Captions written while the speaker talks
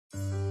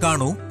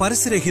കാണൂ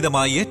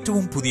പരസ്യരഹിതമായ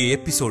ഏറ്റവും പുതിയ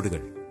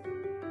എപ്പിസോഡുകൾ.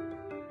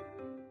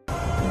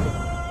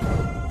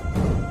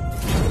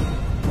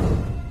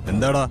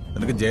 എന്താടാ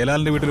നിനക്ക്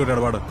ജയലാലിന്റെ വീട്ടിൽ ഒരു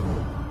ഇടപാട്?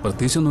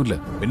 പ്രത്യേകിച്ചൊന്നുമില്ല.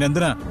 പിന്നെ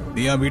എന്തിനാ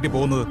നീ ആ വീട്ടിൽ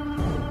പോകുന്നത്?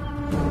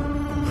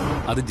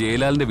 അത്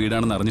ജയലാലിന്റെ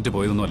വീടാണെന്ന് അറിഞ്ഞിട്ട്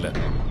പോയതൊന്നുമല്ല.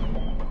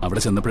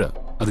 അവിടെ ചെന്നപ്പോഴാ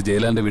അത്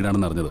ജയലാലിന്റെ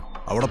വീടാണെന്ന് അറിഞ്ഞത്.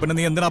 അവിടെ പിന്നെ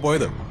നീ എന്തിനാ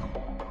പോയത്?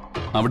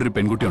 അവിടെ ഒരു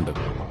പെൺകുട്ടിയുണ്ട്.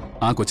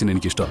 ആ കൊച്ചിന്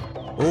എനിക്കിഷ്ടമാണ്.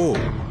 ഓ,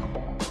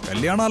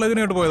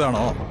 കല്യാണാലോചനയായിട്ട്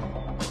പോയതാണോ?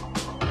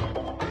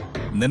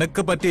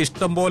 നിനക്ക് പറ്റിയ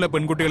ഇഷ്ടം പോലെ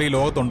പെൺകുട്ടികൾ ഈ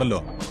ലോകത്തുണ്ടല്ലോ.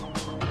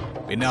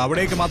 പിന്നെ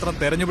അവിടേക്ക് മാത്രം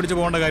തെരഞ്ഞു പിടിച്ചു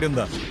പോകേണ്ട കാര്യം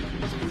എന്താ?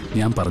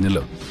 ഞാൻ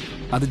പറഞ്ഞല്ലോ,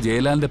 അത്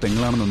ജയലാലിന്റെ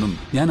പെങ്ങളാണെന്നൊന്നും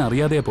ഞാൻ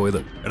അറിയാതെയാ പോയത്.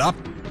 എടാ,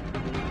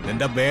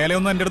 നിന്റെ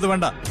വേലയൊന്നും എന്റെ അടുത്ത്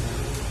വേണ്ട.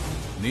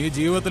 നീ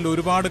ജീവിതത്തിൽ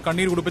ഒരുപാട്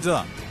കണ്ണീർ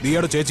കുടിപ്പിച്ചതാ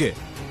നീയുടെ ചേച്ചിയെ.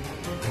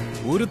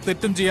 ഒരു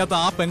തെറ്റും ചെയ്യാത്ത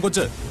ആ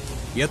പെങ്കൊച്ച്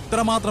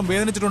എത്രമാത്രം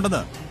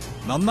വേദനിച്ചിട്ടുണ്ടെന്ന്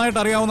നന്നായിട്ട്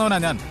അറിയാവുന്നവനാ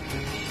ഞാൻ.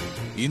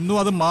 ഇന്നും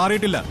അത്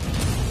മാറിയിട്ടില്ല.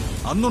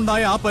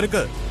 അന്നുണ്ടായ ആ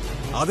പരുക്ക്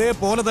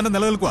അതേപോലെ തന്നെ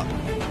നിലനിൽക്കുക.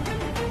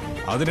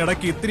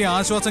 അതിനിടയ്ക്ക് ഇത്തിരി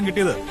ആശ്വാസം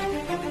കിട്ടിയത്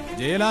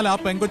ജയലാൽ ആ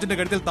പെങ്കൊച്ചിന്റെ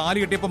കഴുത്തിൽ താലി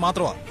കെട്ടിയപ്പോ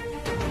മാത്രമാ.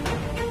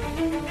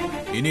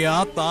 ഇനി ആ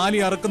താലി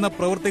അറുക്കുന്ന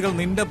പ്രവൃത്തികൾ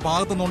നിന്റെ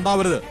ഭാഗത്തുനിന്ന്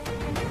ഉണ്ടാവരുത്.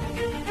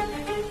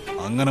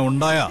 അങ്ങനെ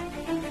ഉണ്ടായാ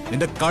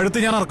നിന്റെ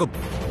കഴുത്ത് ഞാൻ അറക്കും.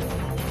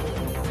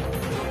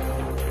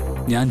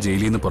 ഞാൻ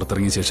ജയിലിൽ നിന്ന്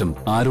പുറത്തിറങ്ങിയ ശേഷം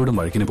ആരോടും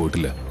വഴക്കിന്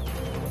പോയിട്ടില്ല.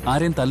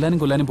 ആരെയും തല്ലാനും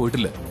കൊല്ലാനും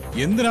പോയിട്ടില്ല.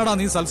 എന്തിനാടാ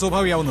നീ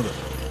സൽസ്വഭാവിയാവുന്നത്?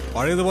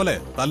 പഴയതുപോലെ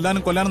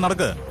തല്ലാനും കൊല്ലാനും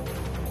നടക്ക്.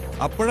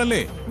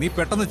 അപ്പോഴല്ലേ നീ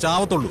പെട്ടെന്ന്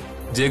ചാവത്തുള്ളൂ.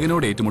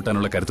 ജഗനോട്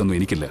ഏറ്റുമുട്ടാനുള്ള കരുത്തൊന്നും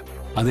എനിക്കില്ല.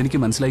 അതെനിക്ക്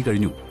മനസ്സിലായി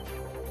കഴിഞ്ഞു.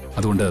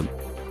 അതുകൊണ്ട്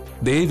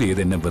ദയവ്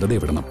ചെയ്ത് എന്നെ വെറുതെ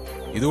വിടണം.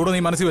 ഇതുകൂടെ നീ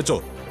മനസ്സിൽ വെച്ചോ.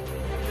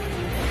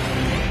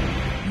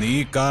 നീ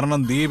കാരണം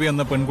ദീപ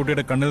എന്ന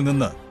പെൺകുട്ടിയുടെ കണ്ണിൽ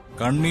നിന്ന്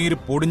കണ്ണീര്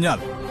പൊടിഞ്ഞാൽ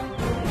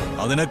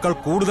അതിനേക്കാൾ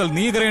കൂടുതൽ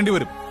നീ കരയേണ്ടി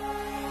വരും.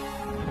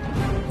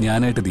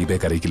 ഞാനായിട്ട് ദീപയെ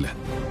കരയിക്കില്ല.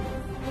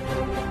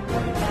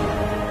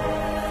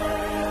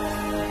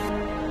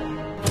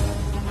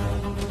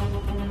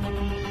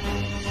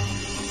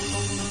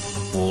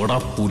 ഓടാ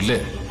പുല്ലേ.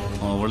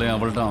 അവളെ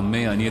അവളുടെ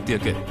അമ്മയെ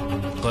അനിയത്തിയൊക്കെ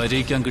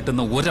കരയിക്കാൻ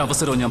കിട്ടുന്ന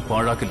ഒരവസരവും ഞാൻ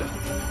പാഴാക്കില്ല.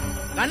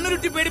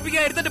 കണ്ണുരുട്ടി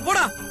പേടിപ്പിക്കാൻ എടുത്തിട്ട്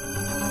പോടാ.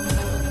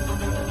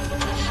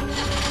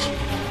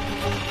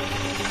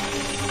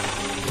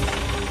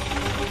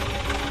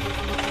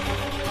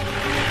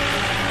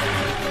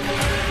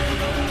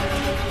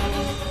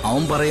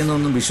 അവൻ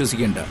പറയുന്നൊന്നും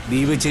വിശ്വസിക്കേണ്ട.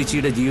 ദീപ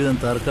ചേച്ചിയുടെ ജീവിതം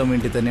തകർക്കാൻ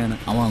വേണ്ടി തന്നെയാണ്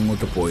അവൻ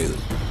അങ്ങോട്ട് പോയത്.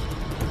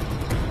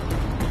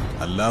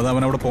 അല്ലാതെ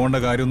അവൻ അവിടെ പോകേണ്ട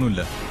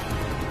കാര്യമൊന്നുമില്ല.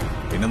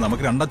 പിന്നെ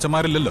നമുക്ക്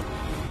രണ്ടച്ഛന്മാരില്ലല്ലോ.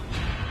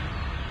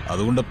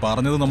 അതുകൊണ്ട്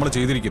പറഞ്ഞത് നമ്മൾ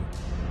ചെയ്തിരിക്കും.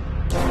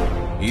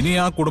 ഇനി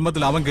ആ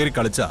കുടുംബത്തിൽ അവൻ കയറി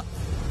കളിച്ച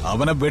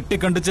അവനെ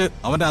വെട്ടിക്കണ്ടിച്ച്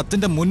അവന്റെ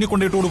അച്ഛന്റെ മുന്നിൽ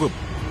കൊണ്ടിട്ട് കൊടുക്കും.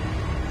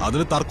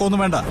 അതിൽ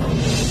തർക്കമൊന്നും വേണ്ട.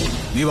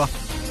 നീ വാ.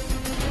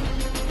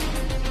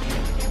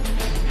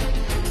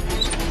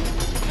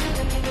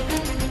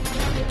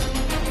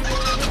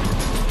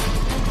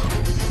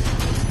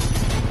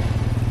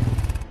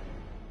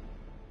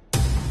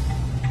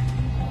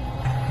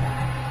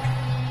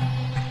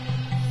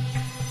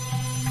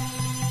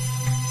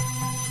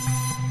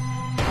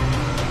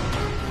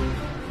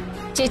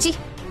 ചേച്ചി,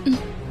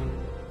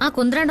 ആ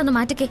കുന്ത്രാണ്ടൊന്ന്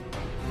മാറ്റിക്കേ.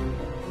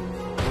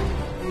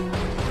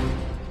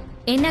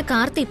 എന്നെ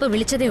കാർത്തി ഇപ്പൊ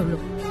വിളിച്ചതേ ഉള്ളൂ.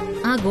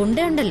 ആ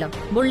ഗുണ്ടയുണ്ടല്ലോ,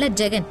 ബുള്ളറ്റ്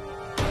ജഗൻ,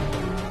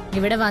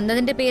 ഇവിടെ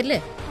വന്നതിന്റെ പേരില്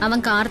അവൻ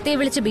കാർത്തിയെ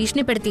വിളിച്ച്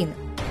ഭീഷണിപ്പെടുത്തിയെന്ന്.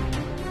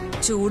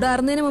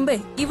 ചൂടാറുന്നതിന് മുമ്പേ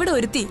ഇവിടെ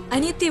ഒരുത്തി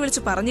അനിയത്തിയെ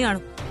വിളിച്ച് പറഞ്ഞു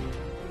കാണും.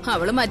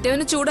 അവള്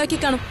മറ്റവനെ ചൂടാക്കി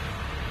കാണും.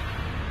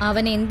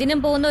 അവൻ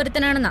എന്തിനും പോകുന്ന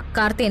ഒരുത്തനാണെന്നാ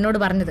കാർത്തി എന്നോട്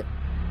പറഞ്ഞത്.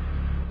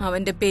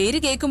 അവന്റെ പേര്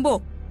കേൾക്കുമ്പോ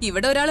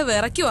ഇവിടെ ഒരാള്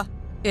വിറയ്ക്കുവാ,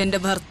 എന്റെ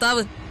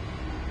ഭർത്താവ്.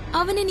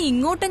 അവനിനി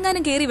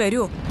ഇങ്ങോട്ടെങ്ങാനും കേറി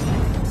വരുവോ?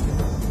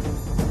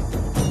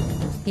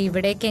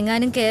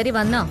 ഇവിടേക്കെങ്ങാനും കേറി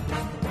വന്നോ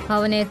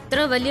അവൻ എത്ര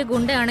വലിയ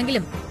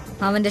ഗുണ്ടയാണെങ്കിലും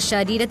അവന്റെ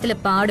ശരീരത്തില്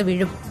പാട്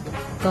വീഴും.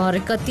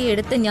 കറിക്കത്തി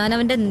എടുത്ത് ഞാൻ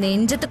അവന്റെ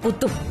നെഞ്ചത്ത്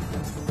കുത്തും.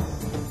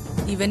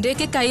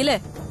 ഇവന്റെയൊക്കെ കയ്യില്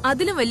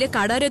അതിലും വലിയ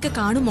കടാരൊക്കെ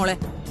കാണും മോളെ.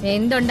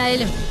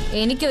 എന്തുണ്ടായാലും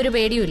എനിക്കൊരു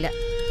പേടിയുമില്ല.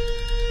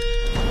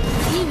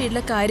 ഈ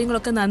വീട്ടിലെ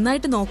കാര്യങ്ങളൊക്കെ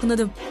നന്നായിട്ട്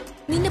നോക്കുന്നതും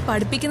നിന്നെ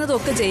പഠിപ്പിക്കുന്നതും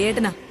ഒക്കെ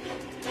ജയേട്ടനാ.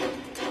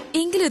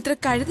 എങ്കിലും ഇത്ര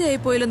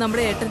കഴുതയായി പോയല്ലോ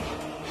നമ്മുടെ ഏട്ടൻ.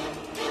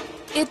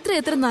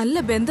 എത്ര നല്ല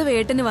ബന്ധം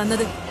ഏട്ടന്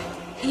വന്നത്.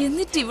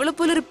 എന്നിട്ട് ഇവളെ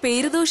പോലെ ഒരു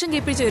പേരുദോഷം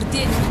കേൾപ്പിച്ച്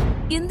ഒരുത്തിയെ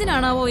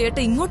എന്തിനാണാവോ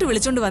ഏട്ടൻ ഇങ്ങോട്ട്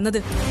വിളിച്ചോണ്ട് വന്നത്?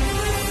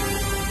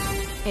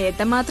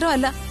 ഏട്ടൻ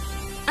മാത്രമല്ല,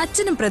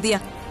 അച്ഛനും പ്രതിയാ.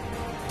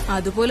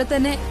 അതുപോലെ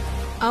തന്നെ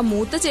ആ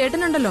മൂത്ത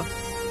ചേട്ടനുണ്ടല്ലോ,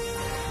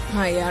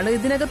 അയാള്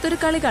ഇതിനകത്തൊരു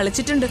കളി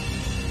കളിച്ചിട്ടുണ്ട്.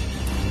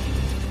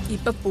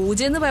 ഇപ്പൊ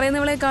പൂജ എന്ന്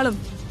പറയുന്നവളെക്കാളും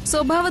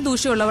സ്വഭാവ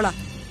ദൂഷ്യമുള്ളവളാ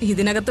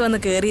ഇതിനകത്ത്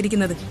വന്ന്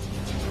കേറിയിരിക്കുന്നത്.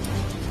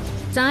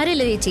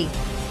 സാരമില്ല ചേച്ചി,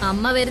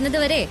 അമ്മ വരുന്നത്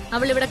വരെ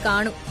അവൾ ഇവിടെ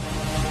കാണും.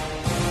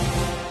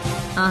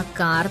 ആ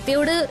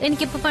കാർത്തിയോട്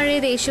എനിക്കിപ്പോ പഴയ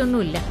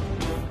ദേഷ്യമൊന്നുമില്ല.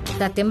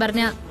 സത്യം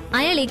പറഞ്ഞ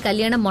അയാൾ ഈ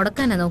കല്യാണം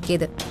മുടക്കാനാ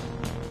നോക്കിയത്.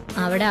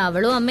 അവിടെ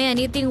അവളും അമ്മയും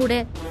അനിയത്തിയും കൂടെ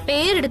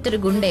പേരെടുത്തൊരു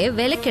ഗുണ്ടയെ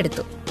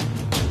വിലക്കെടുത്തു.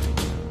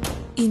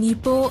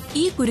 ഇനിയിപ്പോ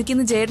ഈ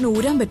കുരുക്കിന്ന് ചേട്ടന്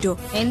ഊരാൻ പറ്റുമോ?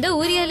 എന്താ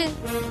ഊരിയാല്?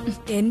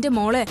 എന്റെ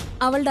മോളെ,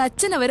 അവളുടെ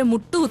അച്ഛൻ അവരെ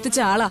മുട്ടുകുത്തിച്ച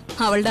ആളാ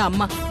അവളുടെ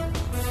അമ്മ.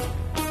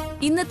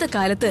 ഇന്നത്തെ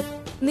കാലത്ത്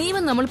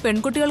നിയമം നമ്മൾ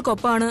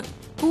പെൺകുട്ടികൾക്കൊപ്പമാണ്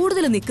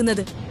കൂടുതൽ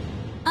നിൽക്കുന്നത്.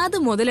 അത്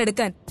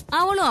മുതലെടുക്കാൻ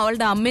അവളും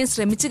അവളുടെ അമ്മയും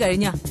ശ്രമിച്ചു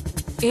കഴിഞ്ഞാ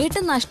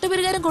ഏട്ടൻ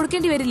നഷ്ടപരിഹാരം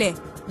കൊടുക്കേണ്ടി വരില്ലേ?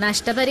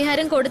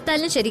 നഷ്ടപരിഹാരം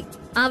കൊടുത്താലും ശരി,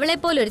 അവളെ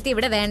പോലൊരുത്തി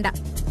ഇവിടെ വേണ്ട.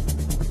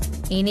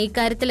 ഇനി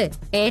ഇക്കാര്യത്തില്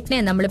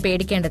ഏട്ടനെ നമ്മൾ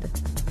പേടിക്കേണ്ടത്.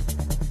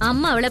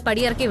 അമ്മ അവളെ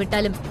പടിയിറക്കി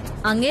വിട്ടാലും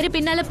അങ്ങേര്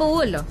പിന്നാലെ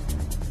പോവുമല്ലോ.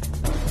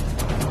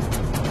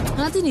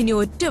 അതിനി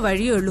ഒറ്റ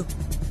വഴിയേ ഉള്ളൂ.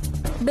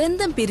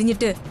 ബന്ധം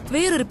പിരിഞ്ഞിട്ട്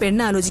വേറൊരു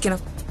പെണ്ണ് ആലോചിക്കണം.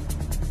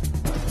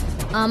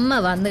 അമ്മ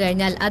വന്നു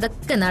കഴിഞ്ഞാൽ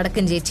അതൊക്കെ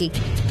നടക്കും ചേച്ചി.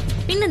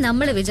 പിന്നെ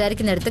നമ്മൾ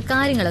വിചാരിക്കുന്നിടത്ത്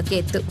കാര്യങ്ങളൊക്കെ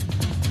എത്തും.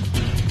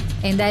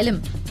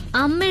 എന്തായാലും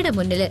അമ്മയുടെ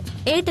മുന്നില്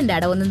ഏട്ടന്റെ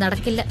അടവൊന്നും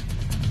നടക്കില്ല.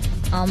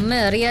 അമ്മ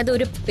അറിയാതെ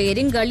ഒരു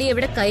പെരുങ്കളി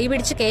എവിടെ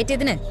കൈപിടിച്ച്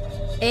കയറ്റിയതിന്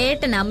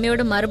ഏട്ടൻ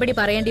അമ്മയോട് മറുപടി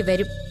പറയേണ്ടി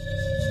വരും.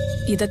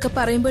 ഇതൊക്കെ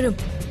പറയുമ്പോഴും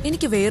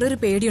എനിക്ക് വേറൊരു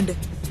പേടിയുണ്ട്.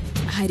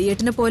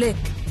 ഹരിയേട്ടനെ പോലെ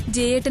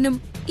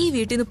ജയേട്ടനും ഈ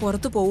വീട്ടിൽ നിന്ന്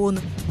പുറത്തു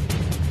പോവൂന്ന്.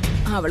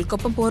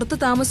 അവൾക്കൊപ്പം പുറത്ത്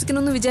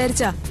താമസിക്കണമെന്ന്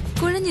വിചാരിച്ചാ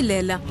കുഴഞ്ഞില്ലേ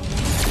എല്ലാം.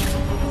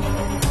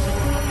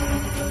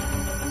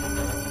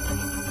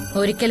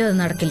 ഒരിക്കലും അത്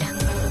നടക്കില്ല.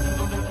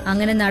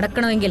 അങ്ങനെ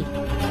നടക്കണമെങ്കിൽ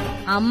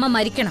അമ്മ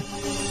മരിക്കണം.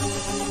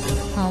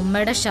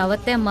 അമ്മയുടെ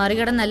ശവത്തെ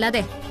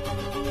മറികടന്നല്ലാതെ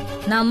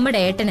നമ്മുടെ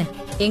ഏട്ടന്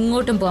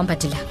എങ്ങോട്ടും പോകാൻ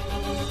പറ്റില്ല.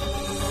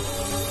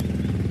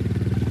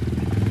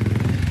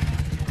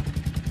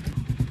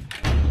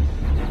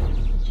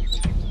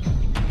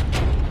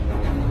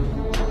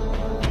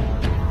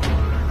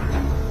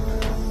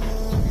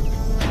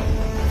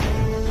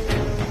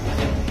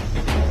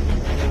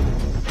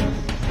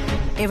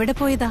 എവിടെ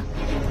പോയതാ?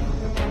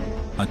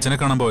 അച്ഛനെ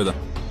കാണാൻ പോയതാ.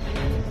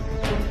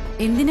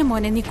 എന്തിനാ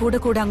മോനെ നീ കൂടെ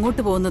കൂടെ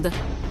അങ്ങോട്ട് പോകുന്നത്?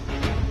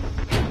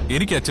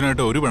 എനിക്ക്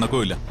അച്ഛനായിട്ട് ഒരു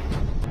പിണക്കവും ഇല്ല.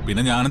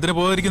 പിന്നെ ഞാനെന്തിനാ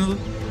പോകാതിരിക്കുന്നത്?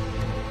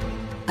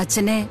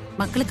 അച്ഛനെ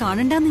മക്കള്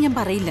കാണണ്ടെന്ന് ഞാൻ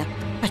പറയില്ല.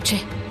 പക്ഷേ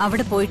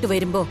അവിടെ പോയിട്ട്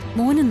വരുമ്പോ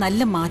മോന്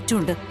നല്ല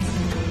മാറ്റമുണ്ട്.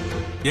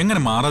 എങ്ങനെ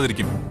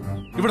മാറാതിരിക്കും?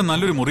 ഇവിടെ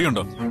നല്ലൊരു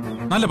മുറിയുണ്ടോ?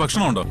 നല്ല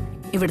ഭക്ഷണമുണ്ടോ?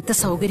 ഇവിടുത്തെ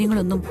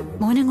സൗകര്യങ്ങളൊന്നും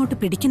മോനങ്ങോട്ട്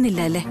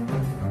പിടിക്കുന്നില്ല അല്ലേ?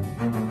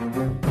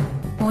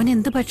 മോന്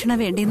എന്ത് ഭക്ഷണം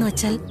വേണ്ടെന്ന്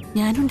വെച്ചാൽ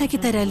ഞാനുണ്ടാക്കി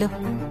തരാലോ.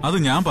 അത്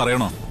ഞാൻ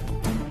പറയണോ?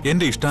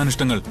 എന്റെ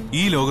ഇഷ്ടാനിഷ്ടങ്ങൾ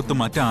ഈ ലോകത്ത്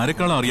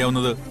മറ്റാരെക്കാളും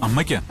അറിയാവുന്നത്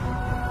അമ്മയ്ക്കാ.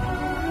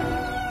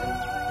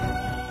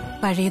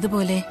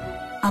 പഴയതുപോലെ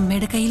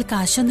അമ്മയുടെ കയ്യിൽ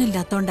കാശൊന്നും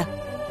ഇല്ലാത്തോണ്ടാ.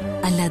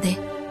 അല്ലാതെ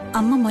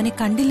അമ്മ മോനെ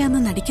കണ്ടില്ലാന്ന്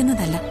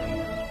നടിക്കുന്നതല്ല.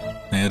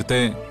 നേരത്തെ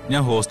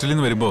ഞാൻ ഹോസ്റ്റലിൽ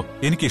നിന്ന് വരുമ്പോ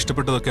എനിക്ക്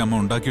ഇഷ്ടപ്പെട്ടതൊക്കെ അമ്മ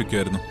ഉണ്ടാക്കി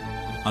വെക്കുമായിരുന്നു.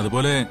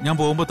 അതുപോലെ ഞാൻ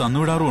പോകുമ്പോ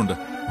തന്നുവിടാറുമുണ്ട്.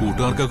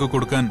 കൂട്ടുകാർക്കൊക്കെ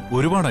കൊടുക്കാൻ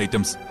ഒരുപാട്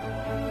ഐറ്റംസ്.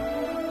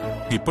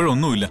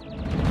 ഇപ്പോഴൊന്നുമില്ല.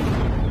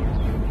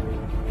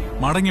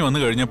 മടങ്ങി വന്നു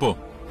കഴിഞ്ഞപ്പോ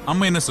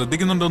അമ്മ എന്നെ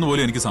ശ്രദ്ധിക്കുന്നുണ്ടോന്ന്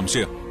പോലും എനിക്ക്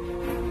സംശയം.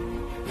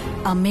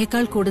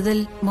 അമ്മയേക്കാൾ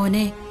കൂടുതൽ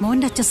മോനെ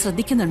മോന്റെ അച്ഛൻ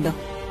ശ്രദ്ധിക്കുന്നുണ്ടോ?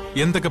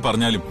 എന്തൊക്കെ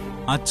പറഞ്ഞാലും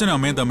അച്ഛനും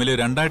അമ്മയും തമ്മിൽ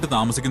രണ്ടായിട്ട്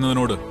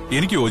താമസിക്കുന്നതിനോട്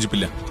എനിക്ക്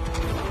യോജിപ്പില്ല.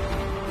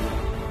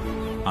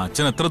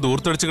 അച്ഛൻ എത്ര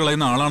ദൂർത്തടിച്ച്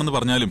കളയുന്ന ആളാണെന്ന്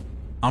പറഞ്ഞാലും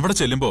അവിടെ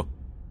ചെല്ലുമ്പോ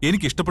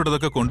എനിക്ക്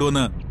ഇഷ്ടപ്പെട്ടതൊക്കെ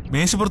കൊണ്ടുവന്ന്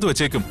മേശപ്പുറത്ത്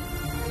വെച്ചേക്കും.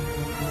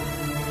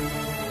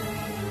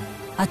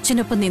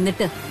 അച്ഛനൊപ്പം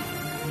നിന്നിട്ട്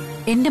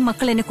എന്റെ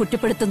മക്കൾ എന്നെ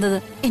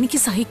കുറ്റപ്പെടുത്തുന്നത് എനിക്ക്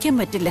സഹിക്കാൻ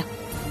പറ്റില്ല.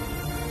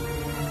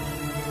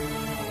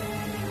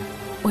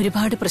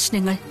 ഒരുപാട്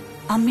പ്രശ്നങ്ങൾ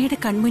അമ്മയുടെ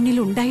കൺമുന്നിൽ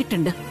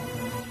ഉണ്ടായിട്ടുണ്ട്.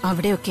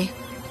 അവിടെയൊക്കെ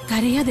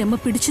കരയാതെ അമ്മ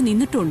പിടിച്ചു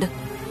നിന്നിട്ടുണ്ട്.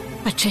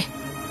 പക്ഷേ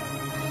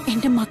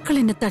എന്റെ മക്കൾ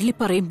എന്നെ തള്ളി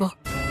പറയുമ്പോ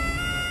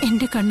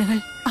എന്റെ കണ്ണുകൾ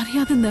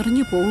അറിയാതെ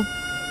നിറഞ്ഞു പോവും.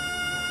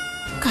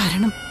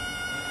 കാരണം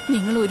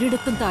നിങ്ങൾ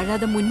ഒരിടത്തും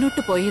താഴാതെ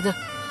മുന്നോട്ട് പോയത്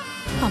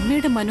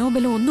അമ്മയുടെ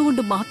മനോബലം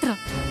ഒന്നുകൊണ്ട് മാത്രം.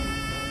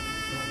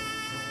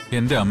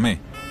 എന്റെ അമ്മേ,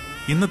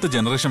 ഇന്നത്തെ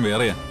ജനറേഷൻ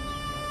വേറെയാ.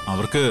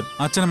 അവർക്ക്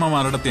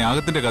അച്ഛനമ്മമാരുടെ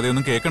ത്യാഗത്തിന്റെ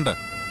കഥയൊന്നും കേൾക്കണ്ട.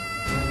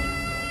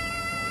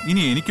 ഇനി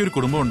എനിക്കൊരു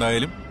കുടുംബം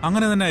ഉണ്ടായാലും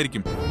അങ്ങനെ തന്നെ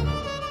ആയിരിക്കും.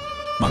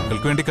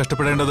 മക്കൾക്ക് വേണ്ടി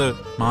കഷ്ടപ്പെടേണ്ടത്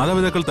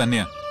മാതാപിതാക്കൾ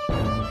തന്നെയാ.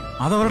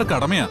 അതവരുടെ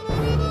കടമയാ.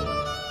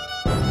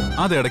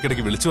 അത്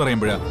ഇടയ്ക്കിടയ്ക്ക് വിളിച്ചു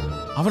പറയുമ്പോഴാ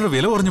അവരുടെ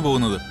വില കുറഞ്ഞു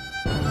പോകുന്നത്.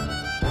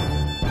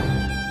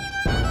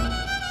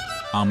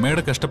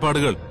 അമ്മയുടെ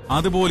കഷ്ടപ്പാടുകൾ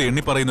അതുപോലെ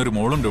എണ്ണി പറയുന്ന ഒരു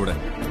മോളുണ്ട് ഇവിടെ.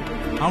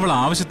 അവൾ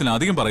ആവശ്യത്തിന്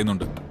അധികം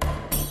പറയുന്നുണ്ട്.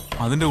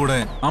 അതിന്റെ കൂടെ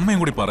അമ്മയും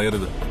കൂടി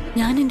പറയരുത്.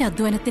 ഞാൻ എന്റെ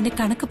അധ്വാനത്തിന്റെ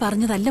കണക്ക്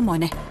പറഞ്ഞതല്ല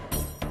മോനെ.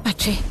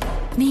 പക്ഷേ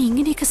നീ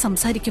ഇങ്ങനെയൊക്കെ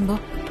സംസാരിക്കുമ്പോ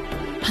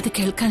അത്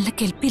കേൾക്കാനുള്ള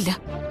കെൽപ്പില്ല.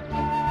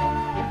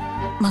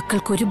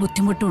 മക്കൾക്കൊരു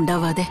ബുദ്ധിമുട്ടും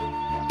ഉണ്ടാവാതെ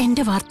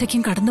എന്റെ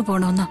വാർദ്ധക്യം കടന്നു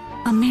പോണോന്ന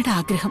അമ്മയുടെ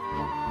ആഗ്രഹം.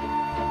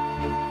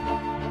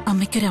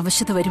 അമ്മയ്ക്കൊരു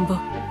അവശത വരുമ്പോ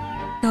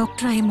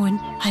ഡോക്ടറായ മോൻ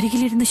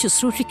അരികിലിരുന്ന്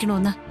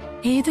ശുശ്രൂഷിക്കണോന്ന്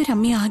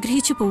ഏതൊരമ്മയെ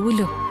ആഗ്രഹിച്ചു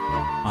പോവുമല്ലോ.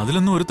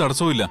 അതിലൊന്നും ഒരു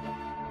തടസ്സവും ഇല്ല.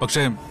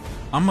 പക്ഷേ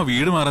അമ്മ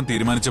വീട് മാറാൻ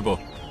തീരുമാനിച്ചപ്പോ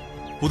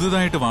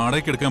പുതുതായിട്ട്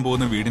വാടകയ്ക്ക് എടുക്കാൻ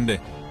പോകുന്ന വീടിന്റെ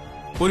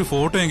ഒരു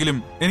ഫോട്ടോ എങ്കിലും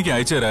എനിക്ക്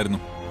അയച്ചു തരായിരുന്നു.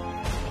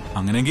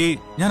 അങ്ങനെങ്കിൽ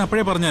ഞാൻ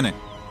അപ്പോഴേ പറഞ്ഞേനെ,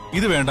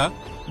 ഇത് വേണ്ട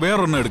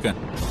വേറൊരെണ്ണം എടുക്കാൻ.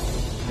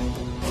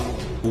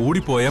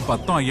 കൂടിപ്പോയ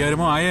 10,000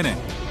 5,000 ആയേനെ.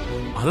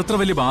 അതത്ര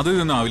വലിയ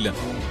ബാധ്യതയൊന്നും ആവില്ല.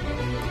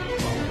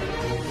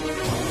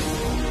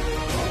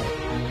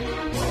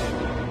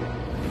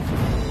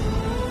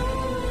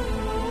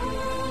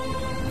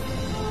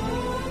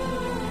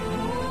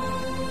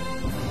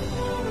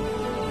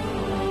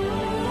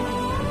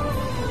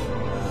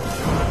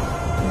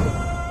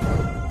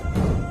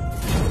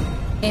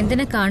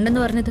 എന്തിനാ കാണണെന്ന്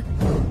പറഞ്ഞത്?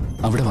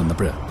 അവിടെ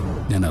വന്നപ്പോഴാ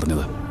ഞാൻ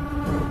അറിഞ്ഞത്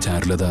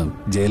ചാരുലത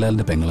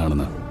ജയലാലിന്റെ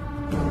പെങ്ങളാണെന്ന്.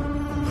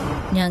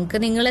 ഞങ്ങക്ക്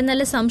നിങ്ങളെ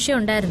നല്ല സംശയം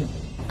ഉണ്ടായിരുന്നു.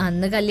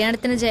 അന്ന്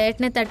കല്യാണത്തിന്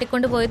ജയേട്ടനെ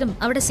തട്ടിക്കൊണ്ടു പോയതും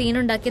അവിടെ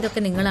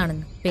സീനുണ്ടാക്കിയതൊക്കെ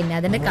നിങ്ങളാണെന്ന്. പിന്നെ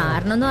അതിന്റെ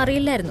കാരണമൊന്നും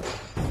അറിയില്ലായിരുന്നു.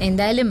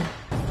 എന്തായാലും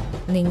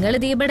നിങ്ങൾ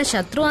ദീപയുടെ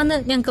ശത്രുവാന്ന്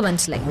ഞങ്ങക്ക്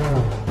മനസ്സിലായി.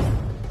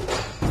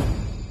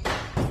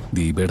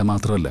 ദീപയുടെ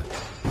മാത്രമല്ല,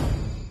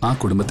 ആ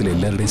കുടുംബത്തിലെ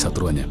എല്ലാവരുടെയും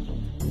ശത്രുവാ ഞാൻ.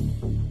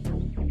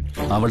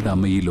 അവളുടെ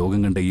അമ്മ ഈ ലോകം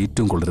കണ്ട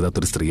ഏറ്റവും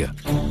കൊള്ളരുതാത്തൊരു സ്ത്രീയാ.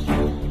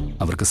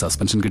 അവർക്ക്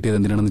സസ്പെൻഷൻ കിട്ടിയത്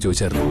എന്തിനാണെന്ന്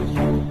ചോദിച്ചായിരുന്നു.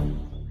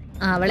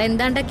 അവൾ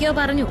എന്താണ്ടൊക്കെയോ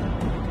പറഞ്ഞു.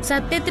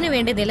 സത്യത്തിന്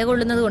വേണ്ടി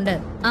നിലകൊള്ളുന്നത് കൊണ്ട്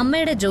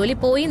അമ്മയുടെ ജോലി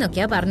പോയി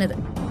എന്നൊക്കെയാ പറഞ്ഞത്.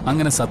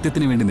 അങ്ങനെ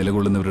സത്യത്തിന് വേണ്ടി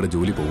നിലകൊള്ളുന്നവരുടെ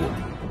ജോലി പോവോ?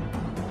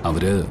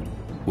 അവര്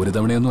ഒരു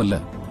തവണയൊന്നുമല്ല,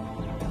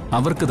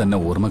 അവർക്ക് തന്നെ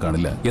ഓർമ്മ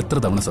കാണില്ല എത്ര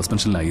തവണ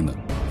സസ്പെൻഷനിലായിന്ന്.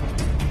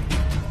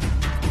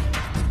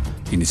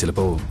 ഇനി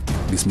ചിലപ്പോ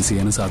ഡിസ്മിസ്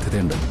ചെയ്യാനും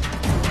സാധ്യതയുണ്ട്.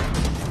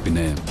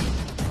 പിന്നെ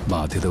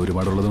ബാധ്യത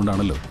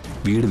ഒരുപാടുള്ളതുകൊണ്ടാണല്ലോ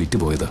വീട്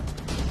വിറ്റുപോയത്.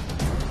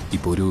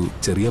 ഇപ്പൊ ഒരു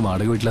ചെറിയ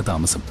വാടക വീട്ടിലാ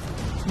താമസം.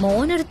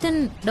 മോനൊരുത്തൻ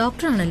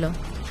ഡോക്ടറാണല്ലോ.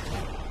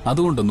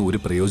 അതുകൊണ്ടൊന്നും ഒരു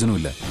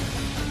പ്രയോജനമില്ല.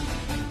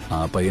 ആ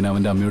പയ്യന്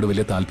അവന്റെ അമ്മയോട്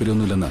വലിയ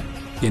താല്പര്യമൊന്നുമില്ലെന്ന്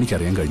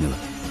എനിക്കറിയാൻ കഴിഞ്ഞത്.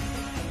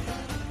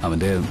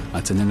 അവന്റെ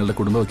അച്ഛൻ ഞങ്ങളുടെ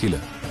കുടുംബ വക്കീല്.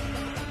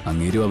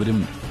 അങ്ങേരും അവരും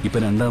ഇപ്പൊ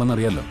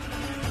രണ്ടാണെന്നറിയാലോ.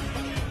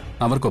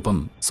 അവർക്കൊപ്പം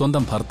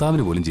സ്വന്തം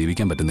ഭർത്താവിന് പോലും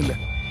ജീവിക്കാൻ പറ്റുന്നില്ല.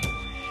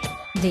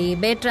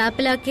 ദീപയെ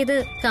ട്രാപ്പിലാക്കിയത്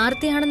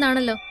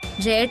കാർത്തിയാണെന്നാണല്ലോ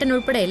ജയേട്ടൻ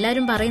ഉൾപ്പെടെ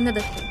എല്ലാരും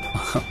പറയുന്നത്.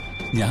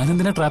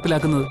 ഞാനെന്തിനാ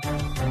ട്രാപ്പിലാക്കുന്നത്?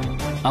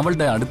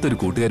 അവളുടെ അടുത്തൊരു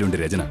കൂട്ടുകാരുണ്ട്,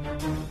 രചന.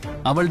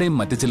 അവളുടെയും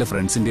മറ്റു ചില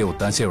ഫ്രണ്ട്സിന്റെ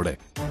ഒത്താശയോടെ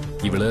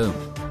ഇവള്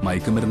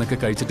മയക്കുമരുന്നൊക്കെ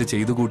കഴിച്ചിട്ട്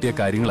ചെയ്തു കൂട്ടിയ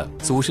കാര്യങ്ങളാ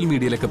സോഷ്യൽ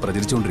മീഡിയയിലൊക്കെ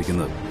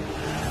പ്രചരിച്ചുകൊണ്ടിരിക്കുന്നത്.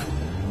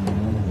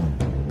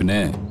 പിന്നെ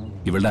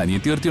ഇവളുടെ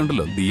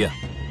അനിയത്തിയുണ്ടല്ലോ, ദിയ.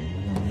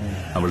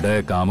 അവളുടെ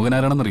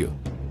കാമുകനാരാണെന്നറിയോ?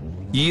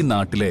 ഈ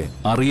നാട്ടിലെ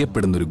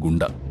അറിയപ്പെടുന്നൊരു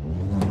ഗുണ്ട.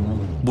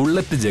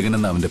 ബുള്ളറ്റ് ജഗൻ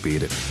എന്ന അവന്റെ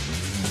പേര്.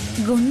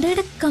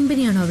 ഗുണ്ടയുടെ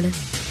കമ്പനിയാണോ അവള്?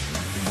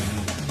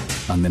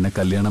 അന്നെന്നെ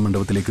കല്യാണ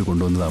മണ്ഡപത്തിലേക്ക്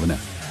കൊണ്ടുവന്നത് അവനാ,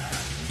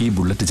 ഈ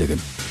ബുള്ളറ്റ് ജഗൻ.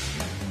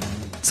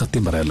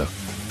 സത്യം പറയാലോ,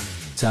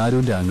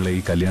 ചാരുവിന്റെ ആങ്ങളെ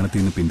ഈ കല്യാണത്തിൽ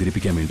നിന്ന്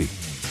പിന്തിരിപ്പിക്കാൻ വേണ്ടി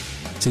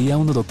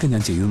ചെയ്യാവുന്നതൊക്കെ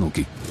ഞാൻ ചെയ്തു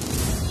നോക്കി.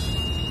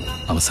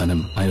 അവസാനം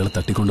അയാളെ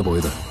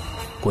തട്ടിക്കൊണ്ടുപോയത്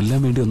കൊല്ലാൻ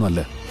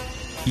വേണ്ടിയൊന്നുമല്ല,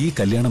 ഈ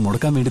കല്യാണം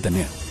മുടക്കാൻ വേണ്ടി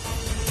തന്നെയാ.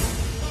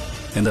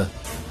 എന്താ,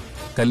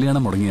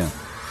 കല്യാണം മുടങ്ങിയ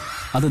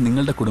അത്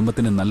നിങ്ങളുടെ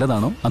കുടുംബത്തിന്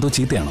നല്ലതാണോ അതോ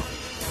ചീത്തയാണോ?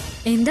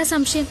 എന്താ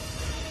സംശയം?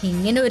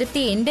 ഇങ്ങനെ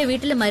ഒരുത്തി എന്റെ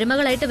വീട്ടിൽ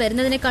മരുമകളായിട്ട്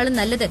വരുന്നതിനേക്കാളും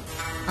നല്ലത്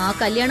ആ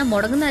കല്യാണം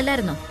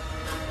മുടങ്ങുന്നതല്ലായിരുന്നോ?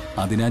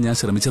 അതിനാ ഞാൻ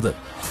ശ്രമിച്ചത്.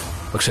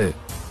 പക്ഷേ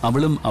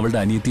അവളും അവളുടെ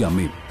അനിയത്തിയും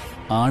അമ്മയും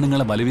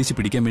ആണുങ്ങളെ ബലവീശി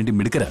പിടിക്കാൻ വേണ്ടി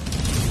മിടുക്കരാ.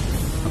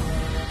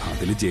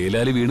 അതിൽ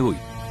ജയലാല് വീണുപോയി.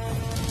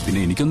 പിന്നെ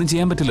എനിക്കൊന്നും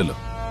ചെയ്യാൻ പറ്റില്ലല്ലോ.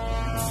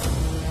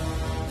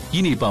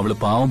 ഇനിയിപ്പോ അവള്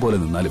പാവം പോലെ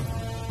നിന്നാലും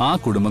ആ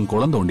കുടുംബം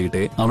കുളം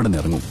തോണ്ടിയിട്ടേ അവിടെ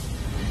നിറങ്ങും.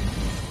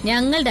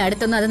 ഞങ്ങളുടെ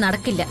അടുത്തൊന്നും അത്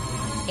നടക്കില്ല.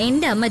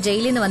 എന്റെ അമ്മ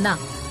ജയിലിൽ നിന്ന് വന്നാ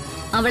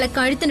അവളെ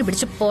കഴുത്തിന്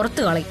പിടിച്ച്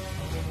പുറത്തു കളയും,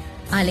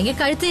 അല്ലെങ്കിൽ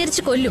കഴുത്ത്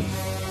തിരിച്ച് കൊല്ലും.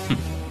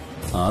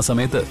 ആ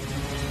സമയത്ത്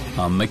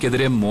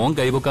അമ്മയ്ക്കെതിരെ മോൻ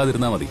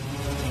കൈവക്കാതിരുന്നാ മതി.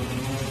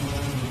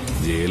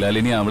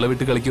 ജയലാലിനി അവളെ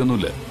വിട്ട്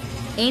കളിക്കൊന്നുമില്ല.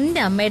 എന്റെ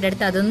അമ്മയുടെ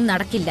അടുത്ത് അതൊന്നും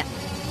നടക്കില്ല.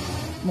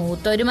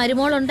 മൂത്തൊരു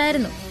മരുമോൾ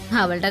ഉണ്ടായിരുന്നു,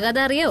 അവളുടെ കഥ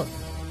അറിയോ?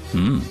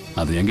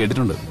 അത് ഞാൻ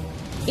കേട്ടിട്ടുണ്ട്.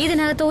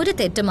 ഇതിനകത്ത് ഒരു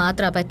തെറ്റ്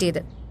മാത്രമാ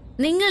പറ്റിയത്.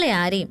 നിങ്ങളെ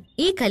ആരെയും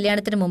ഈ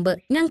കല്യാണത്തിന് മുമ്പ്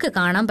ഞങ്ങക്ക്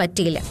കാണാൻ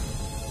പറ്റിയില്ല.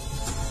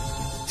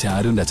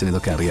 ചാരുവിന്റെ അച്ഛൻ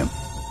ഇതൊക്കെ അറിയാം.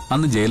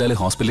 അന്ന് ജയലാല്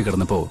ഹോസ്പിറ്റലിൽ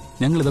കിടന്നപ്പോ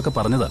ഞങ്ങൾ ഇതൊക്കെ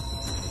പറഞ്ഞതാ.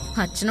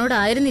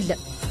 അച്ഛനോടായിരുന്നില്ല,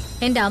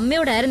 എന്റെ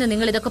അമ്മയോടായിരുന്നു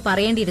നിങ്ങൾ ഇതൊക്കെ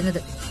പറയേണ്ടിയിരുന്നത്.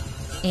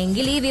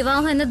 എങ്കിൽ ഈ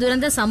വിവാഹം എന്ന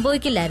ദുരന്തം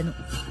സംഭവിക്കില്ലായിരുന്നു.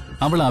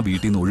 അവൾ ആ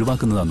വീട്ടിൽ നിന്ന്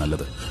ഒഴിവാക്കുന്നതാ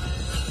നല്ലത്.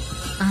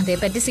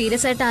 അതേപ്പറ്റി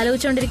സീരിയസ് ആയിട്ട്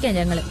ആലോചിച്ചുകൊണ്ടിരിക്കുക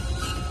ഞങ്ങള്.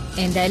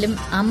 എന്തായാലും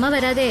അമ്മ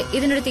വരാതെ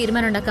ഇതിനൊരു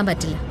തീരുമാനം ഉണ്ടാക്കാൻ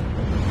പറ്റില്ല.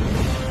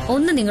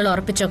 ഒന്ന് നിങ്ങൾ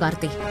ഉറപ്പിച്ചോ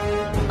കാർത്തി,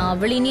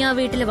 അവൾ ഇനി ആ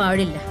വീട്ടിൽ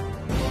വാഴില്ല.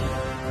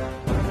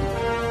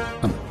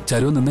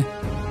 ചരു നിന്നേ.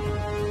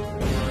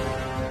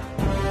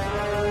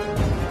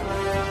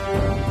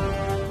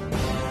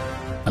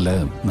 അല്ല,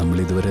 നമ്മൾ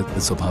ഇതുവരെ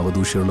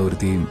സ്വഭാവദൂഷ്യമുള്ള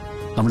ഒരുത്തിയും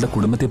അവളുടെ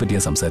കുടുംബത്തെ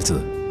പറ്റിയാ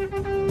സംസാരിച്ചത്.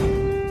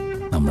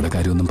 നമ്മുടെ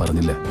കാര്യമൊന്നും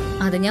പറഞ്ഞില്ല.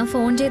 അത് ഞാൻ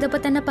ഫോൺ ചെയ്തപ്പോ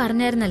തന്നെ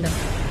പറഞ്ഞായിരുന്നല്ലോ.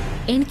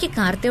 എനിക്ക്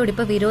കാർത്തിയോട്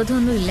ഇപ്പൊ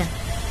വിരോധമൊന്നുമില്ല.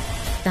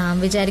 താൻ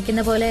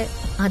വിചാരിക്കുന്ന പോലെ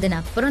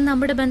അതിനപ്പുറം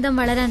നമ്മുടെ ബന്ധം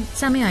വളരാൻ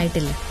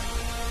സമയമായിട്ടില്ല.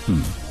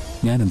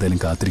 ഞാൻ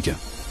എന്തായാലും കാത്തിരിക്കാം.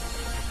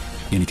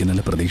 എനിക്ക്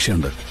നല്ല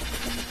പ്രതീക്ഷയുണ്ട്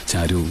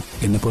ചാരു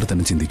എന്നെപ്പോലെ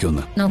തന്നെ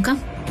ചിന്തിക്കുമെന്ന്. നോക്കാം.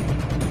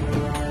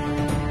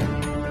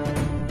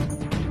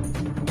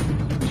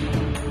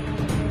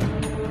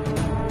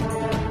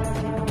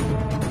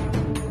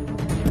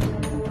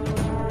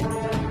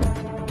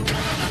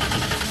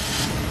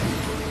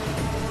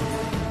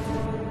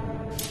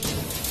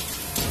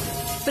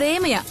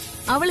 പ്രേമയാ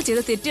അവള് ചെയ്ത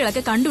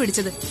തെറ്റുകളൊക്കെ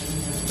കണ്ടുപിടിച്ചത്.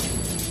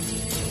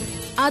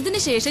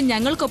 അതിനുശേഷം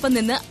ഞങ്ങൾക്കൊപ്പം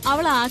നിന്ന്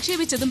അവളെ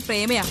ആക്ഷേപിച്ചതും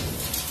പ്രേമയാ.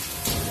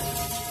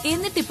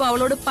 എന്നിട്ടിപ്പോ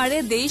അവളോട്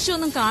പഴയ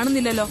ദേഷ്യമൊന്നും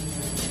കാണുന്നില്ലല്ലോ.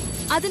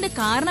 അതിന്റെ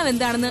കാരണം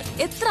എന്താണെന്ന്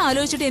എത്ര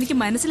ആലോചിച്ചിട്ട് എനിക്ക്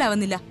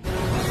മനസ്സിലാവുന്നില്ല.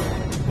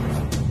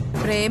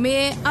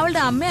 പ്രേമയെ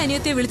അവളുടെ അമ്മ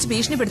അനിയത്തെ വിളിച്ച്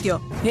ഭീഷണിപ്പെടുത്തിയോ?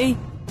 ഏയ്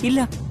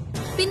ഇല്ല.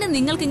 പിന്നെ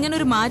നിങ്ങൾക്ക് ഇങ്ങനെ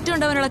ഒരു മാറ്റം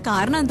ഉണ്ടാവാനുള്ള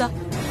കാരണം എന്താ?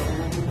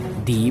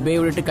 ദീപയെ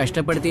വിളിട്ട്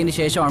കഷ്ടപ്പെടുത്തിയതിന്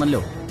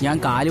ശേഷമാണല്ലോ ഞാൻ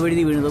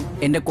കാലുവഴുതി വീണതും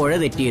എന്റെ കുഴ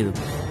തെറ്റിയതും.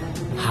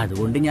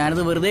 അതുകൊണ്ട്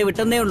ഞാനത് വെറുതെ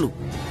വിട്ടെന്നേ ഉള്ളൂ.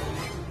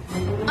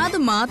 അത്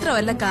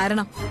മാത്രമല്ല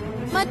കാരണം,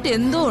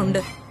 മറ്റെന്തോ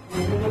ഉണ്ട്.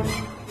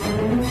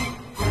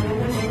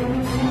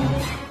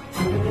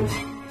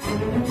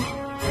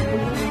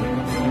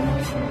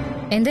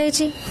 എന്താ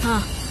ചേച്ചി?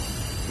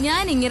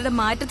 ഞാൻ ഇങ്ങരുടെ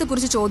മാറ്റത്തെ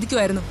കുറിച്ച്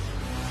ചോദിക്കുമായിരുന്നു.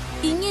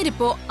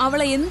 ഇങ്ങേരിപ്പോ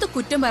അവളെ എന്ത്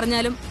കുറ്റം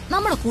പറഞ്ഞാലും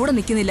നമ്മുടെ കൂടെ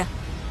നിൽക്കുന്നില്ല.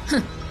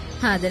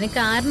 അതിന്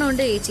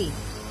കാരണമുണ്ട് ചേച്ചി.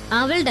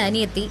 അവളുടെ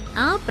അനിയത്തി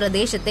ആ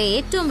പ്രദേശത്തെ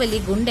ഏറ്റവും വലിയ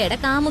ഗുണ്ടയുടെ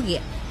കാമുകിയ.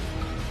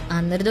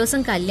 അന്നൊരു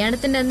ദിവസം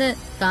കല്യാണത്തിന്റെ അന്ന്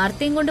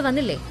കാർത്തിയും കൊണ്ട്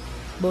വന്നില്ലേ,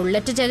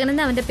 ബുള്ളറ്റ് ജഗൻ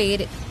എന്ന അവന്റെ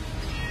പേര്.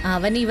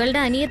 അവൻ ഇവളുടെ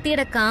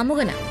അനിയത്തിയുടെ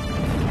കാമുകനാ.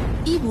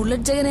 ഈ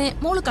ബുള്ളറ്റ് ജഗനെ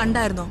മോള്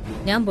കണ്ടായിരുന്നോ?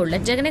 ഞാൻ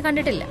ബുള്ളറ്റ് ജഗനെ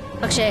കണ്ടിട്ടില്ല,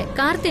 പക്ഷെ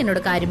കാർത്തി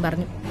എന്നോട് കാര്യം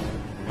പറഞ്ഞു.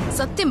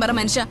 സത്യം പറ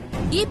മനുഷ്യ,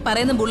 ഈ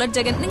പറയുന്ന ബുള്ളറ്റ്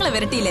ജഗൻ നിങ്ങളെ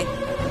വരട്ടിയില്ലേ?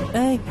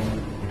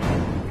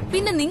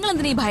 പിന്നെ നിങ്ങൾ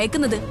എന്തിനാ ഈ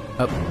ഭയക്കുന്നത്?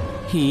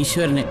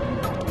 ഈശ്വരന്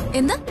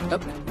എന്താ?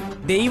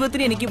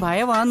 ദൈവത്തിന് എനിക്ക്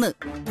ഭയമാന്ന്.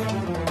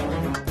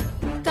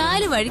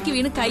 കാല് വഴിക്ക്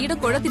വീണ് കൈയുടെ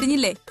കുഴ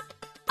തിരിഞ്ഞില്ലേ,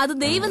 അത്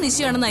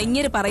ദൈവനിശ്ചയാണെന്നാ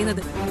ഇങ്ങനെ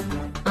പറയുന്നത്.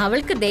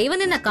 അവൾക്ക് ദൈവം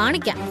നിന്ന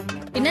കാണിക്കാം,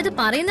 പിന്നെ അത്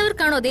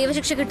പറയുന്നവർക്കാണോ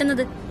ദൈവശിക്ഷ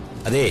കിട്ടുന്നത്?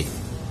 അതെ,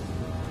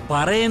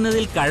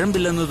 പറയുന്നതിൽ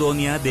കഴമ്പില്ലെന്ന്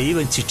തോന്നിയാ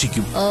ദൈവം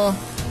ശിക്ഷിക്കും. ഓ,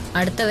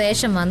 അടുത്ത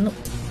വേഷം വന്നു.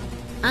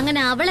 അങ്ങനെ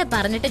അവളെ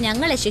പറഞ്ഞിട്ട്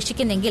ഞങ്ങളെ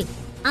ശിക്ഷിക്കുന്നെങ്കിൽ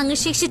അങ്ങ്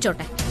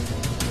ശിക്ഷിച്ചോട്ടെ.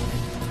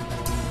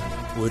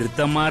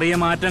 ഒരുത്തം മാറിയ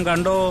മാറ്റം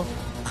കണ്ടോ?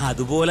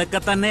 അതുപോലൊക്കെ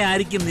തന്നെ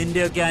ആയിരിക്കും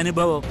നിന്റെയൊക്കെ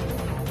അനുഭവം.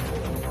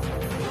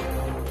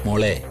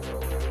 മോളെ,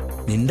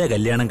 നിന്റെ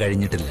കല്യാണം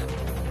കഴിഞ്ഞിട്ടില്ല.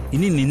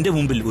 ഇനി നിന്റെ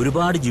മുമ്പിൽ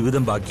ഒരുപാട്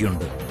ജീവിതം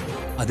ബാക്കിയുണ്ട്.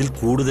 അതിൽ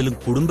കൂടുതലും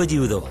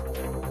കുടുംബജീവിതമാണ്.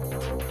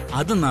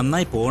 അത്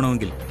നന്നായി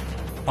പോകണമെങ്കിൽ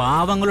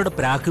പാവങ്ങളുടെ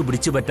പ്രാക്ക്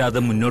പിടിച്ചു പറ്റാതെ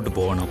മുന്നോട്ട്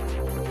പോകണം.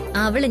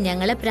 അവള്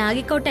ഞങ്ങളെ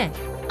പ്രാഗിക്കോട്ടെ,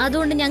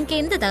 അതുകൊണ്ട് ഞങ്ങൾക്ക്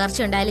എന്ത് തകർച്ച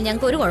ഉണ്ടായാലും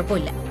ഞങ്ങൾക്ക് ഒരു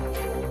കുഴപ്പമില്ല.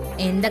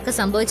 എന്തൊക്കെ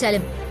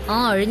സംഭവിച്ചാലും ആ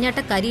ഒഴിഞ്ഞാട്ട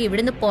കരി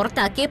ഇവിടുന്ന്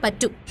പുറത്താക്കിയേ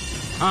പറ്റൂ.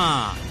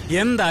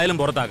 എന്തായാലും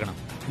പുറത്താക്കണം.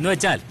 എന്ന്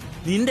വെച്ചാൽ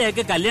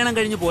നിന്റെയൊക്കെ കല്യാണം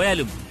കഴിഞ്ഞു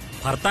പോയാലും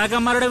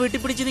ഭർത്താക്കന്മാരുടെ വീട്ടിൽ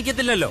പിടിച്ചു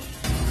നിൽക്കത്തില്ലല്ലോ,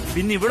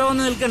 പിന്നെ ഇവിടെ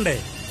വന്ന് നിൽക്കണ്ടേ?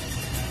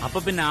 അപ്പൊ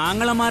പിന്നെ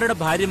ആങ്ങളമാരുടെ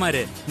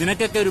ഭാര്യമാര്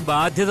നിനക്കൊക്കെ ഒരു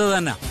ബാധ്യത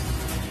തന്നെ.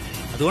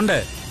 അതുകൊണ്ട്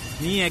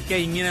നീയൊക്കെ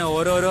ഇങ്ങനെ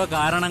ഓരോരോ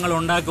കാരണങ്ങൾ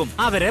ഉണ്ടാക്കും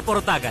അവരെ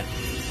പുറത്താക്കാൻ.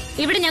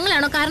 ഇവിടെ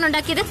ഞങ്ങളാണോ കാരണം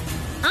ഉണ്ടാക്കിയത്?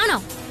 ആണോ?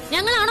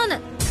 ഞങ്ങളാണോന്ന്?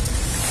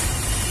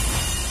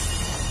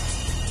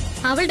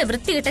 അവളുടെ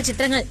വൃത്തികെട്ട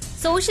ചിത്രങ്ങൾ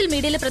സോഷ്യൽ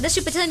മീഡിയയിൽ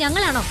പ്രദർശിപ്പിച്ചത്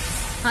ഞങ്ങളാണോ?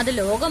 അത്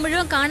ലോകം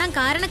മുഴുവൻ കാണാൻ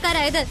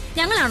കാരണക്കാരായത്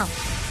ഞങ്ങളാണോ?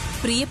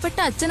 പ്രിയപ്പെട്ട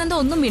അച്ഛനെന്താ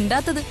ഒന്നും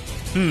മിണ്ടാത്തത്?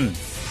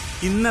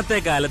 ഇന്നത്തെ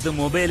കാലത്ത്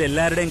മൊബൈൽ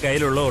എല്ലാവരുടെയും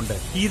കയ്യിലുള്ളതുകൊണ്ട്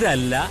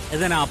ഇതല്ല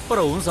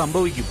ഇതിനപ്പുറവും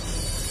സംഭവിക്കും.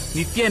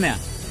 നിത്യേന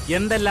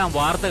എന്തെല്ലാം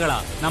വാർത്തകളാ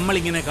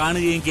നമ്മളിങ്ങനെ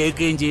കാണുകയും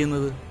കേൾക്കുകയും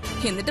ചെയ്യുന്നത്.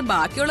 എന്നിട്ട്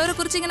ബാക്കിയുള്ളവരെ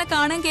കുറിച്ച് ഇങ്ങനെ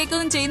കാണുകയും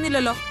കേൾക്കുകയും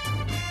ചെയ്യുന്നില്ലല്ലോ.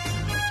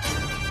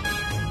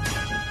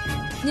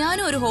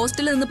 ഞാനും ഒരു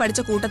ഹോസ്റ്റലിൽ നിന്ന്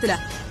പഠിച്ച കൂട്ടത്തിലാ.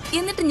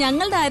 എന്നിട്ട്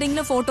ഞങ്ങളുടെ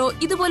ആരെങ്കിലും ഫോട്ടോ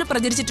ഇതുപോലെ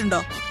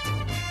പ്രചരിച്ചിട്ടുണ്ടോ?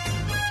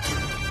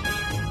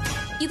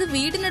 ഇത്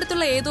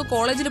വീടിനടുത്തുള്ള ഏതോ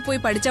കോളേജിൽ പോയി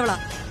പഠിച്ചവളാ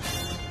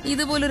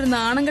ഇതുപോലൊരു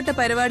നാണംകെട്ട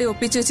പരിപാടി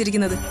ഒപ്പിച്ചു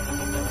വെച്ചിരിക്കുന്നത്.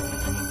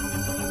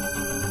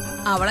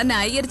 അവളെ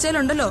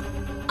ന്യായീകരിച്ചാലുണ്ടല്ലോ,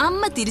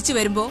 അമ്മ തിരിച്ചു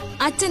വരുമ്പോ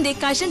അച്ഛന്റെ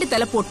കഷണ്ടി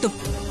തല പൊട്ടും.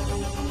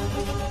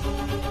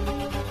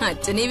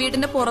 അച്ഛൻ ഈ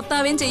വീടിന്റെ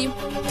പുറത്താവുകയും ചെയ്യും.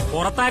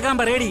 പുറത്താക്കാൻ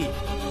പറയടി.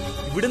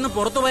 ഇവിടുന്ന്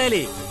പുറത്തു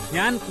പോയാലേ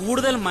ഞാൻ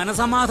കൂടുതൽ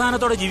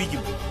മനസമാധാനത്തോടെ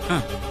ജീവിക്കും.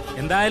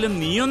 എന്തായാലും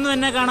നീയൊന്നും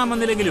എന്നെ കാണാൻ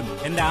വന്നില്ലെങ്കിലും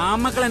എന്റെ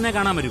ആമക്കൾ എന്നെ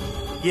കാണാൻ വരും.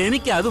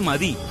 എനിക്ക് അത്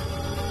മതി.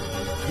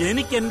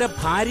 എനിക്ക് എന്റെ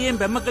ഭാര്യയും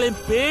പെമ്മക്കളെയും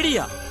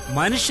പേടിയാ.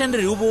 മനുഷ്യന്റെ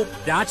രൂപവും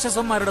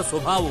രാക്ഷസന്മാരുടെ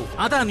സ്വഭാവവും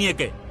അതാ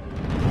നീയൊക്കെ.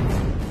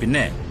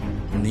 പിന്നെ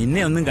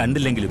നിന്നെ ഒന്നും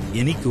കണ്ടില്ലെങ്കിലും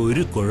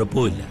എനിക്കൊരു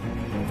കുഴപ്പമില്ല.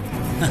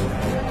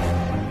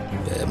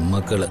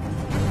 പെമ്മക്കള്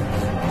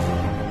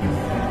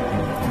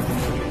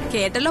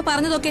കേട്ടല്ലോ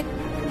പറഞ്ഞതൊക്കെ.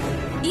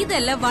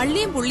 ഇതെല്ലാം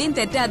വള്ളിയും പുള്ളിയും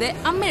തെറ്റാതെ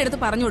അമ്മയെടുത്ത്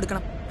പറഞ്ഞു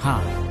കൊടുക്കണം.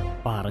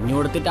 പറഞ്ഞു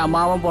കൊടുത്തിട്ട്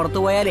അമ്മാവൻ പുറത്തു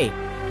പോയാലേ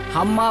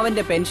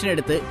അമ്മാവന്റെ പെൻഷൻ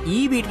എടുത്ത് ഈ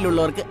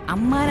വീട്ടിലുള്ളവർക്ക്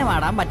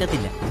അമ്മാനമാടാൻ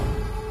പറ്റത്തില്ല.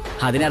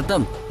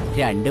 അതിനർത്ഥം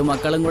രണ്ടു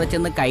മക്കളും കൂടെ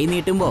ചെന്ന് കൈ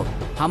നീട്ടുമ്പോ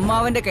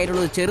അമ്മാവന്റെ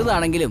കയ്യിലുള്ളത്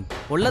ചെറുതാണെങ്കിലും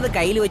ഉള്ളത്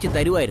കയ്യിൽ വെച്ച്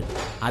തരുമായിരുന്നു.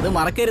 അത്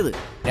മറക്കരുത്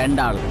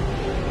രണ്ടാളും.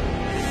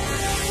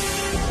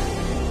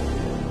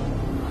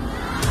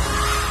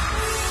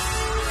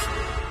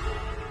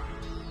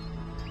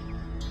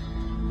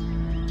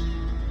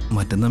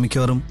 മറ്റന്നാ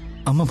മിക്കവാറും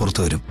അമ്മ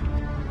പുറത്തു വരും.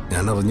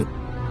 ഞാൻ അറിഞ്ഞു,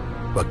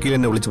 വക്കീൽ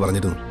എന്നെ വിളിച്ചു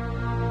പറഞ്ഞിരുന്നു.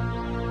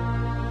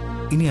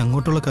 ഇനി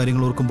അങ്ങോട്ടുള്ള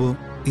കാര്യങ്ങൾ ഓർക്കുമ്പോ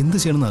എന്ത്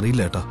ചെയ്യണമെന്ന്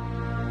അറിയില്ല ഏട്ടാ.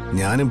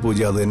 ഞാനും പൂജ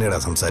അത് തന്നെയാടാ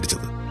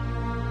സംസാരിച്ചത്.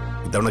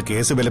 ഇത്തവണ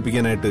കേസ്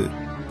ബലപ്പിക്കാനായിട്ട്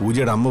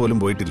പൂജയുടെ അമ്മ പോലും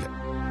പോയിട്ടില്ല.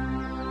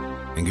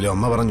 എങ്കിലും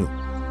അമ്മ പറഞ്ഞു,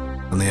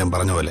 അന്ന് ഞാൻ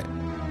പറഞ്ഞ പോലെ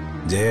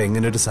ജയ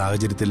ഇങ്ങനൊരു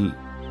സാഹചര്യത്തിൽ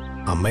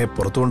അമ്മയെ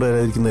പുറത്തു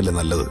കൊണ്ടുവരാതിരിക്കുന്നതല്ലേ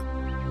നല്ലത്.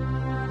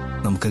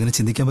 നമുക്കങ്ങനെ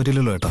ചിന്തിക്കാൻ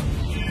പറ്റില്ലല്ലോ ഏട്ടാ.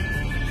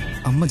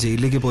 അമ്മ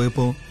ജയിലിലേക്ക്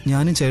പോയപ്പോ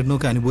ഞാനും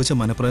ചേട്ടനൊക്കെ അനുഭവിച്ച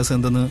മനപ്രയാസം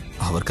എന്തെന്ന്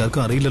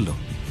അവർക്കാർക്കും അറിയില്ലല്ലോ.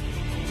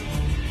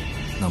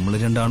 നമ്മൾ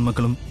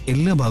രണ്ടാൺമക്കളും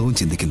എല്ലാ ഭാഗവും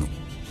ചിന്തിക്കുന്നു.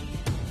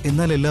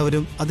 എന്നാൽ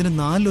എല്ലാവരും അതിന്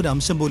നാലൊരു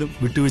അംശം പോലും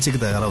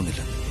വിട്ടുവീഴ്ചയ്ക്ക്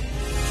തയ്യാറാവുന്നില്ല.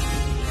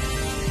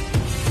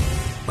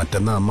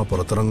 മറ്റന്നാ അമ്മ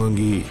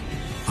പുറത്തിറങ്ങുമെങ്കിൽ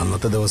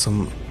അന്നത്തെ ദിവസം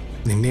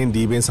നിന്നെയും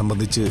ദീപയും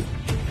സംബന്ധിച്ച്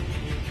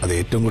അത്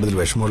ഏറ്റവും കൂടുതൽ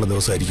വിഷമമുള്ള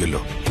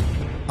ദിവസമായിരിക്കുമല്ലോ.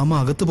 അമ്മ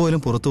അകത്ത്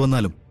പോയാലും പുറത്തു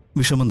വന്നാലും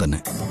വിഷമം തന്നെ.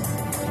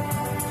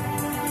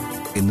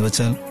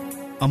 എന്നുവെച്ചാൽ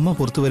അമ്മ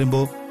പുറത്തു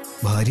വരുമ്പോ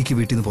ഭാര്യയ്ക്ക്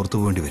വീട്ടിൽ നിന്ന് പുറത്തു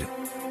പോകേണ്ടി വരും.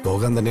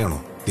 പോകാൻ തന്നെയാണോ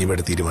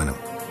ദീപയുടെ തീരുമാനം?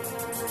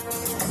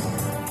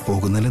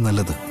 പോകുന്നല്ലേ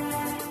നല്ലത്.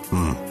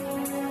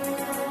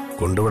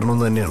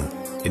 കൊണ്ടുവിടണമെന്ന് തന്നെയാണ്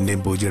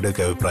എന്റെയും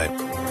പൂജയുടെയൊക്കെ അഭിപ്രായം.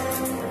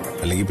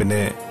 അല്ലെങ്കിൽ പിന്നെ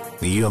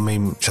നീയും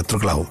അമ്മയും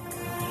ശത്രുക്കളാവും.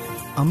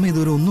 അമ്മ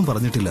ഇതുവരെ ഒന്നും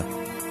പറഞ്ഞിട്ടില്ല.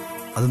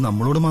 അത്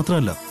നമ്മളോട്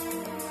മാത്രമല്ല,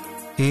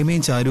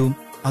 ഹേമയും ചാരുവും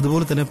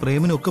അതുപോലെ തന്നെ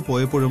പ്രേമനും ഒക്കെ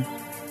പോയപ്പോഴും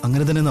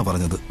അങ്ങനെ തന്നെ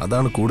പറഞ്ഞത്.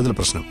 അതാണ് കൂടുതൽ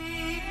പ്രശ്നം.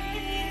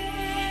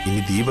 ഇനി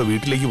ദീപ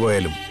വീട്ടിലേക്ക്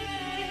പോയാലും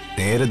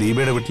നേരെ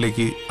ദീപയുടെ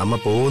വീട്ടിലേക്ക് അമ്മ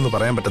പോകുമെന്ന്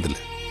പറയാൻ പറ്റത്തില്ല.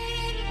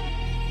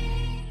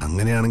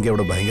 അങ്ങനെയാണെങ്കിൽ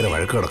അവിടെ ഭയങ്കര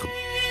വഴക്ക് കിടക്കും.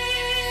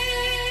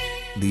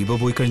 ദീപ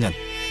പോയി കഴിഞ്ഞാൽ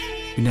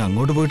പിന്നെ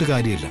അങ്ങോട്ട് പോയിട്ട്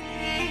കാര്യമില്ല.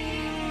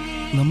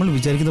 നമ്മൾ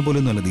വിചാരിക്കുന്ന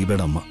പോലെയൊന്നുമല്ല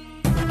ദീപയുടെ അമ്മ.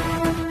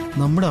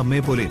 നമ്മുടെ അമ്മയെ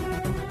പോലെ,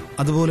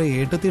 അതുപോലെ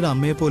ഏട്ടത്തിയുടെ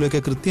അമ്മയെ പോലെയൊക്കെ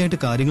കൃത്യമായിട്ട്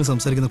കാര്യങ്ങൾ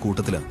സംസാരിക്കുന്ന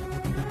കൂട്ടത്തിലാണ്.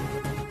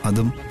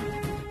 അതും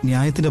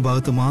ന്യായത്തിന്റെ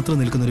ഭാഗത്ത് മാത്രം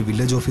നിൽക്കുന്ന ഒരു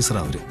വില്ലേജ്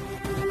ഓഫീസറാണ് അവര്.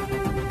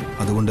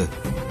 അതുകൊണ്ട്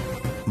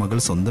മകൾ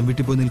സ്വന്തം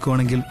വീട്ടിൽ പോയി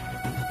നിൽക്കുവാണെങ്കിൽ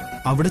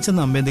അവിടെ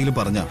ചെന്ന് അമ്മ എന്തെങ്കിലും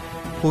പറഞ്ഞാൽ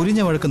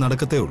പൊരിഞ്ഞ വഴക്ക്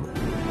നടക്കത്തേ ഉള്ളൂ.